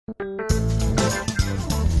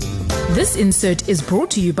This insert is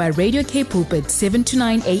brought to you by Radio K Pulpit 7 to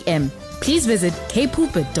 9 a.m. Please visit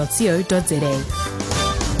kpulpit.co.za.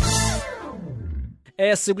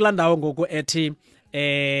 Sikulandawo ngoku ethi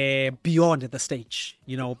beyond the stage,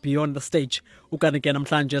 beyond the stage. Ukanike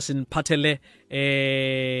namhlanje siniphathele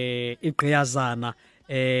igqiyazana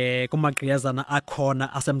kumagqiyazana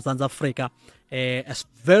akhona aseMzantsi Afrika, a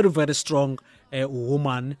very very strong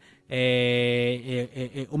woman,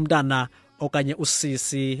 umntana okanye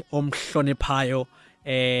usisi omhloniphayo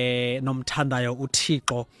nomthandayo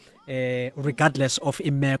uThixo, regardless of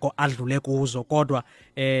imeko adlule kuzo, kodwa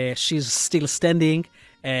she's still standing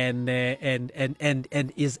and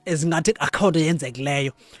is ngathi akho nto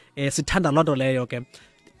yenzekileyo. Sithanda loo nto leyo ke,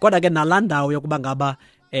 kodwa ke nalandawo yokuba ngaba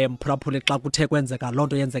mphulaphuli xa kuthe kwenzeka loo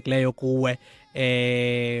nto yenzekileyo kuwe,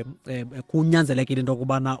 kunyanzelekile into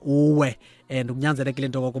yokubana uwe and kunyanzelekile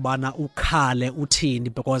into yokubana ukhale uthini,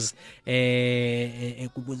 because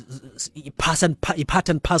i-part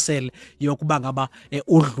and parcel yokuba ngaba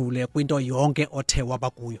udlule kwinto yonke othe waba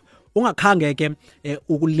kuyo. Ungakhange ke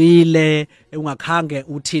ukulile, ungakhange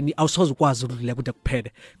uthini, awusoze ukwazi udlule kude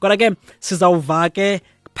kuphele. Kodwa ke sizawuva ke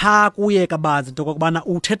phaa kuye kabanzi into kokubana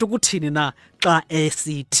uthetha ukuthini na xa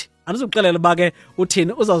esithi. Andizukuxelela uba ke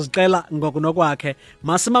uthini, uzawuzixela ngokunokwakhe.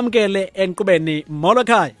 Masimamkele enkqubeni. Molo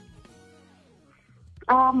ekhaya.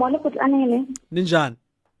 Molo bhuti Anele. Ninjani?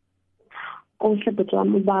 Kuhle bhuti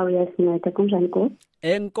wami, uba uyasinceda, kunjani kuwe?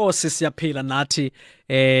 Enkosi, siyaphila nathi.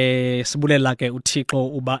 Sibulela ke uThixo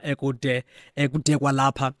uba ekude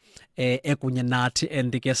kwalapha ekunye nathi,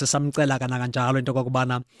 and ke sisamcela kana kanjalo into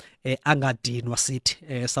kokubana angadinwa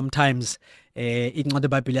sithi. Sometimes incwadi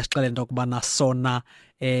yeBhayibhile yasixelela into kokubana sona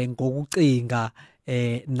ngokucinga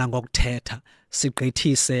nangokuthetha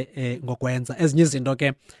sigqithise ngokwenza. Ezinye izinto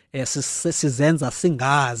ke sizenza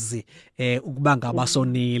singazi ukuba ngaba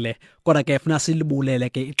sonile, kodwa ke funa silibulele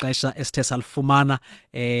ke ixesha esithe salifumana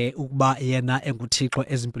ukuba yena enguThixo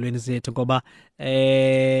ezimpilweni zethu, ngoba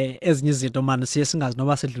ezinye izinto mani siye singazi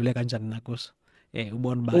noba sidlule kanjani nakuso.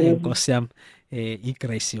 Ubona uba inkosi yam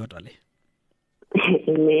igrace yodwa le.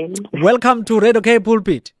 Amen. Welcome to Radio K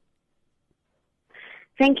Pulpit.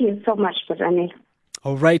 Thank you so much, bhuti Anele.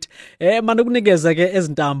 All right. Mandikunikeze ke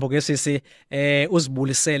ezintambo ke sisi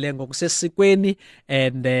uzibulisele ngokusesikweni,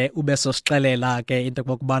 and ube sosixelela ke into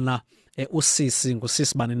kokubana usisi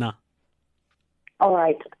ngusisi bani na. All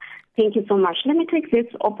right. Thank you so much. Let me take this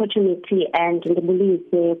opportunity and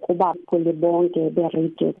ndibulise kuba kulibonke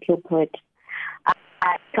be-Radio K Pulpit.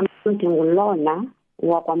 Kamntu nguLorna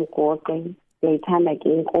Mgoqi, ndiyayithanda ke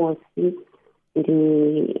inkosi,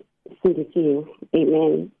 ndisindisiwe.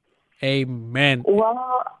 Amen. Amen. Well,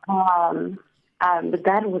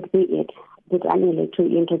 that would be it. But I need to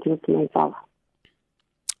introduce myself.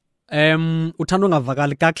 Uthanda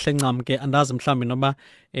ungavakali kakuhle ncam ke, andazi mhlawumbi noba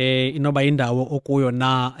inoba indawo okuyo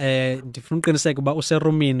na, ndifuna uqiniseka uba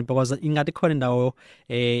userumini, because ingathi khona indawo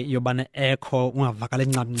yobana ekho ungavakali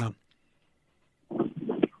ncam.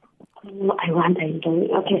 I wonder again.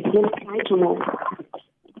 Okay, let's try to know.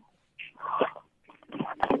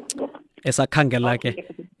 Esakhangela ke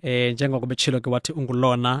njengoko betshilo ke wathi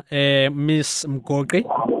ungulona Miss Mgoqi.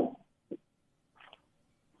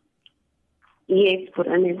 Yes, for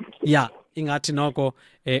Anele. Yeah, ingathi noko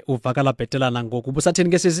uvakala bhetelana ngoku.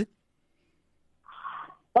 Busathini ke sisi?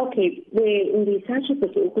 Okay, ndisatsho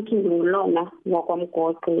ukuthi ngulona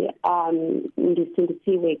Mgoqi,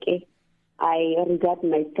 ndisindisiwe ke. I regard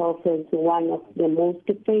myself as one of the most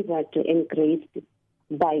favored and graced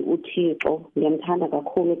by uThixo. Ngiyamthanda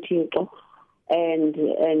kakhulu uThixo, and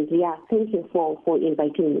yeah, thank you for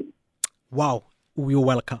inviting me. Wow, you're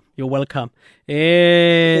welcome.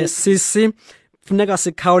 Sisi, funeka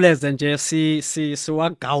sikhawuleze nje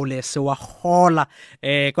siwagawule siwahola,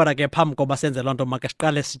 kodwa ke phambi koba senze loo nto make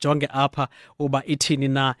siqale sijonge apha uba ithini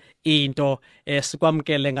na into.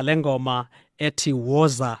 Sikwamkele ngale ngoma ethi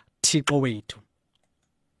woza Thixo wethu.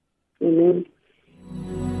 Amen.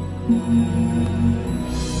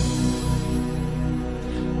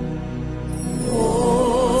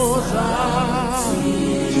 Oh,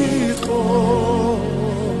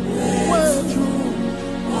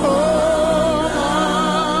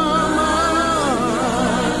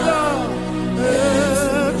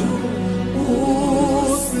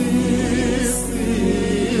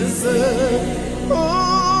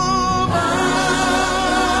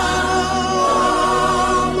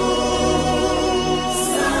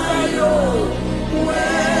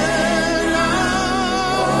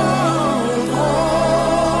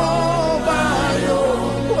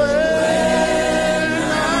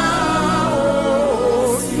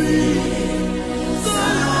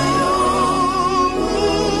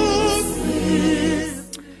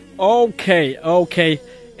 Okay.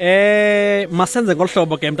 Masenze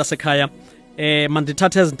ngohlobo ke mntasekhaya.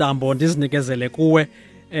 Mandithathe ezintambo ndizinikezele kuwe.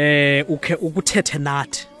 Ukhe ukuthethe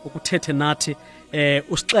nathi.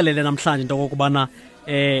 Usixelele namhlanje into kokubana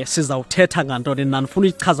sizawuthetha ngantoni na. Ndifuna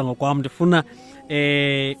uyichaza ngokwam, ndifuna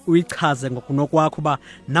uyichaze ngokunokwakho uba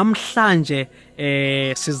namhlanje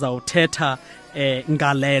sizawuthetha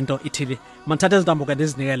ngalento ithile. Mandithathe ezintambo ke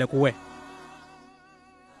ndizinikele kuwe.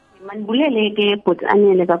 Manibulele ke but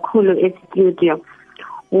anele kakhulu e-studio.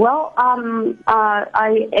 Well,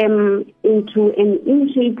 I am into an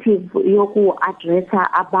initiative yoku address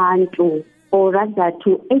abantu, or rather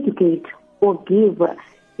to educate or give a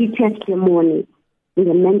testimony in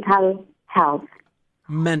the mental health.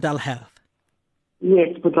 Mental health.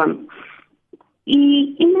 Yes, but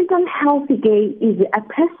mental health is a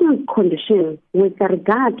personal condition with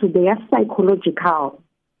regard to their psychological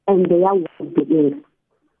and their well-being.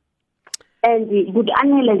 And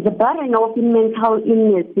the burden of mental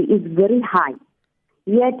illness is very high,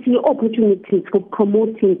 yet the opportunities for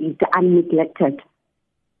promoting it are neglected.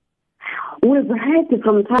 We've heard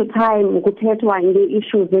from time to time the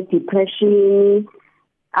issues of depression.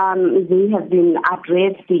 They have been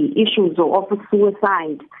addressed, the issues of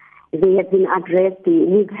suicide. They have been addressed.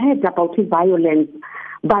 We've heard about violence,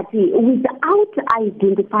 but without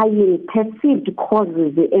identifying perceived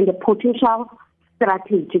causes and the potential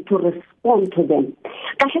strategy to respond to them.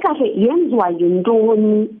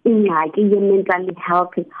 Mental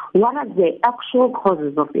health. What are the actual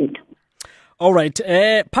causes of it? All right.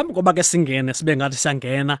 Phambi koba ke singene sibe ngathi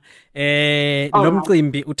siyangena lo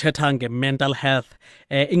mcimbi uthetha nge-mental health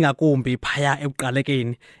ingakumbi phaya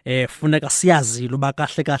ekuqalekeni funeka siyazile uba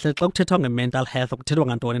kahle xa kuthethwa nge-mental health kuthethwa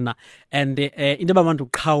ngantoni na. And into abantu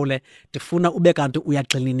uqhawule ndifuna ube kanti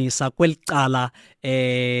uyagxininisa kwelicala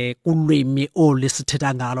kulwimi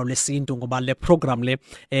olisithetha ngalo lesintu ngoba le program le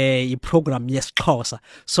yiprogram yesiXhosa,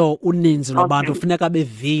 so uninzi lwabantu funeka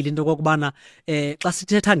bevile into kokubana xa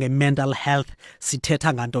sithetha nge-mental health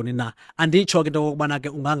sithetha ngantoni na. Anditsho ke into kokubana ke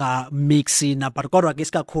ungangamixi na, but kodwa ke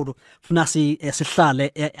isikakhulu funa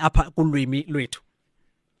sihlale apha kulwimi lwethu.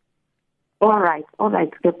 All right,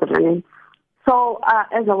 Stephen. So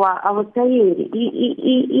as I was saying,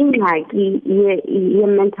 in like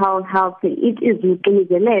mental health, it is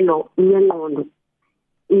uqiniselelo yengqondo.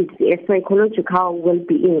 It's a psychological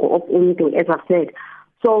well-being of umuntu, as I've said.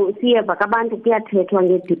 So siyeva kabantu kuyathethwa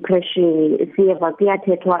nge-depression, siyeva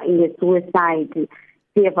kuyathethwa nge-suicide,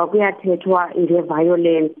 siyeva kuyathethwa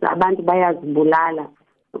nge-violence, abantu bayazibulala.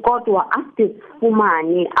 Kodwa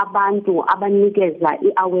asifumane abantu abanikeza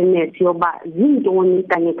i-awareness yoba zintoni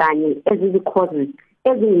kanye ezi-causes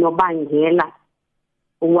ezinobangela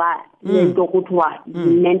wa lento kuthiwa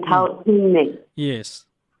mental illness. Yes.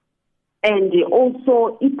 And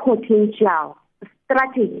also i-potential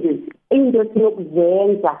strategies into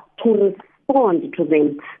sinokuzenza to respond to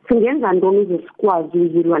them. Singenza ntoni ukuze sikwazi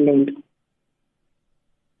uyilwa lento?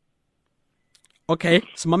 Okay,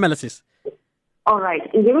 simamela sis. All right.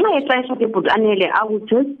 Ngenxa yexesha ke but anele, I will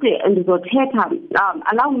just ndizothetha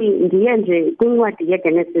allow me ndiye nje kwincwadi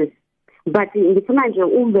ye-Genesis, but ndifuna nje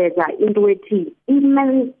uveza into ethi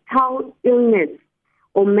i-mental illness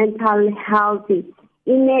or mental health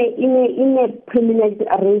in a permanent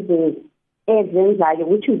reasons ezenzayo,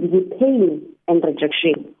 which is the pain and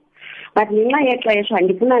rejection. But ngenxa yexesha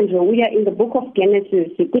ndifuna nje uya in the book of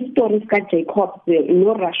Genesis kwi-story kaJacob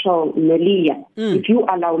no-Rachel no-Leah, if you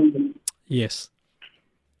allow me. Yes.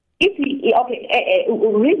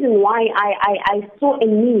 Reason why I saw a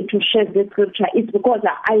need to share this scripture is because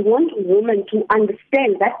I want women to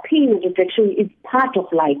understand that pain and rejection is part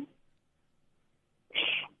of life.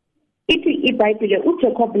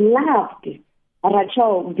 Jacob loved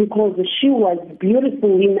Rachel because she was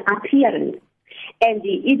beautiful in appearance, and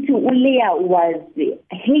Leah was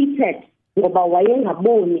hated and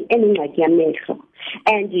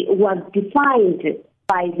was defined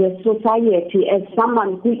by the society as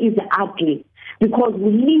someone who is ugly, because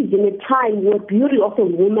we live in a time where beauty of a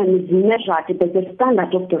woman is measured by the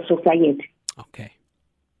standard of the society. Okay.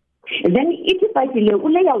 Then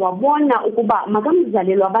uLeah wabona ukuba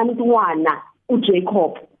makamzalelwe abantwana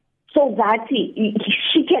uJacob so that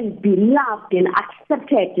she can be loved and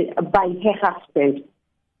accepted by her husband.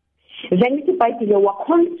 Then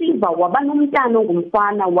waconceive wabanomntana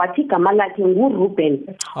ongumfana wathi igama lakhe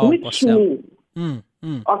nguReuben, which means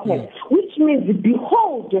which means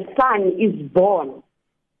behold the son is born.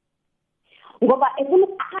 Ngoba efuna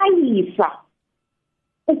ukukhayisa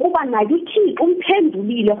ukuba nayo uThixo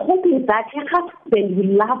umphendulile, hoping that her husband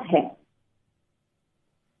will love her.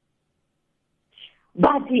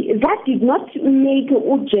 But that did not make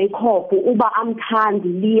Jacob uba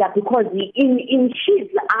amthandi Leah, because in his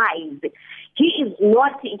eyes, she is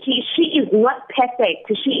not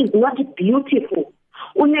perfect. She is not beautiful.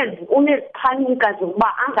 Unezikhanuka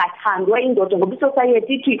zokuba angathandwa indoda ngoba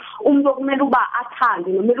isociety ithi umuntu okumele uba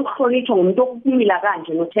athande nomele ukuhlonitshwa ngumuntu okumila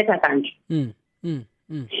kanje nothetha kanje.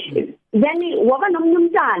 Then waba nomnye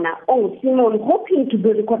umntana onguSimon, hoping to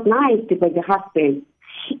be recognized by the husband.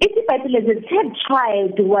 Ithi iBhayibhile the third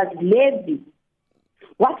child was Levi.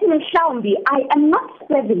 Wathi mhlawumbi, I am not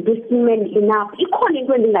serving this man enough. Ikhona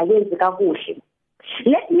into endingayenzi kakuhle.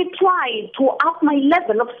 Let me try to up my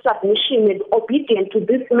level of submission and obedience to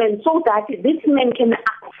this man so that this man can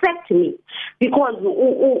accept me, because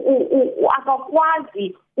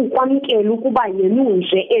akakwazi ukwamkela ukuba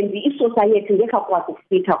yenunje and isociety ngeke akwazi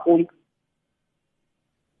ukufitha kuyo.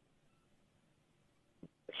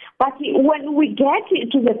 But when we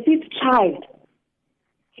get to the fifth child,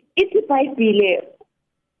 ithi iBhayibhile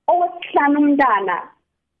owesihlanu umntana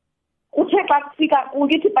uthe xa kufika kuyo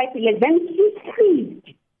ithi iBhayibhile then he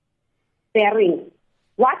ceased bearing.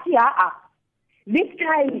 Wathi this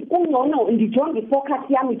time kungcono ndijonge ifocus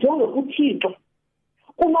yami ijonge kuThixo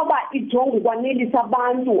kunoba ijonge ukwanelisa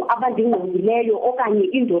abantu abandingqongileyo okanye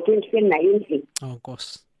indoda endihleli nayo endlini.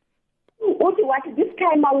 Nkosi. Uthi wathi this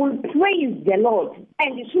time I will praise the Lord,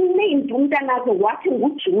 and she named umntanakhe wathi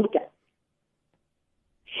nguJudah.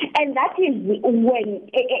 And that is when,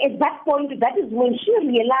 at that point, that is when she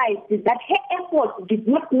realized that her efforts did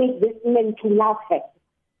not make this man to love her.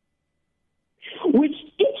 Which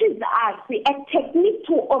teaches us a technique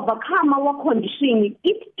to overcome our condition.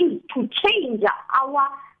 It is to change our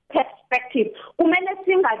perspective. Kumele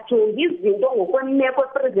singajongi izinto ngokwemeko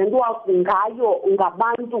epresent wakho ngayo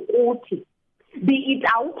ngabantu kuthi. Be it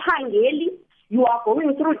awuphangeli, you are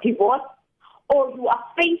going through divorce, or you are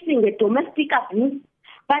facing a domestic abuse,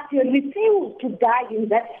 but you refuse to die in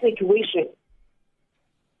that situation.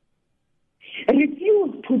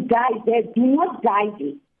 Refuse to die there. Do not die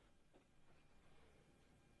there.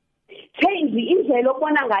 Change indlela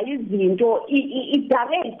obona ngayo izinto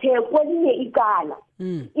idirect kwelinye icala.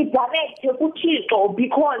 Idirect kuThixo,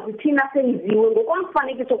 because thina senziwe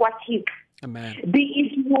ngokomfanekiso kwaThixo. Amen.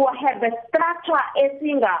 If you have a structure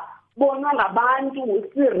esingabonwa ngabantu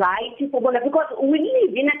right, because we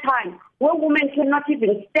live in a time where women cannot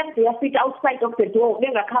even step their feet outside of the door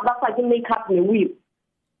bengakhaba fake makeup neweave.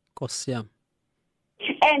 Nkosi yami.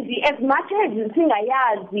 And as much as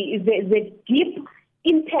singayazi the deep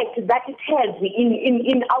impact that it has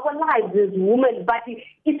in our lives as women, but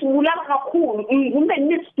it's mulala kakhulu. Women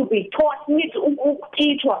needs to be taught, needs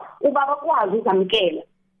ukuteachwa uba bakwazi ukwamkela.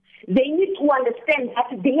 They need to understand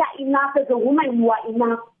that they are enough. As a woman, you are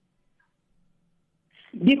enough.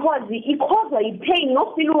 Because it causes pain,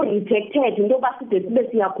 no feel rejected, no basket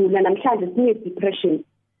siyagula namhlanje sine depression.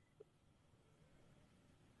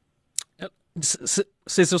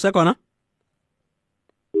 Sisi usekhona?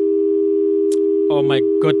 Oh my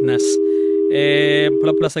goodness.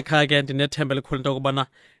 Phulaphula sekhaya ke ndinethemba elikhulu into yokubana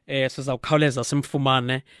sizawukhawuleza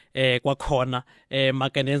simfumane kwakhona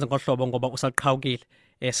make nenze ngohlobo ngoba usaqhawukile.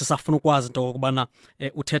 Sisafuna ukwazi into yokubana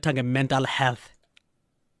uthetha nge-mental health.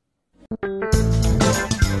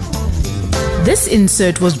 This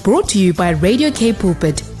insert was brought to you by Radio K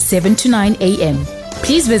Pulpit, 7 to 9 a.m.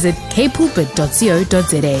 Please visit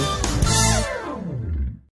kpulpit.co.za.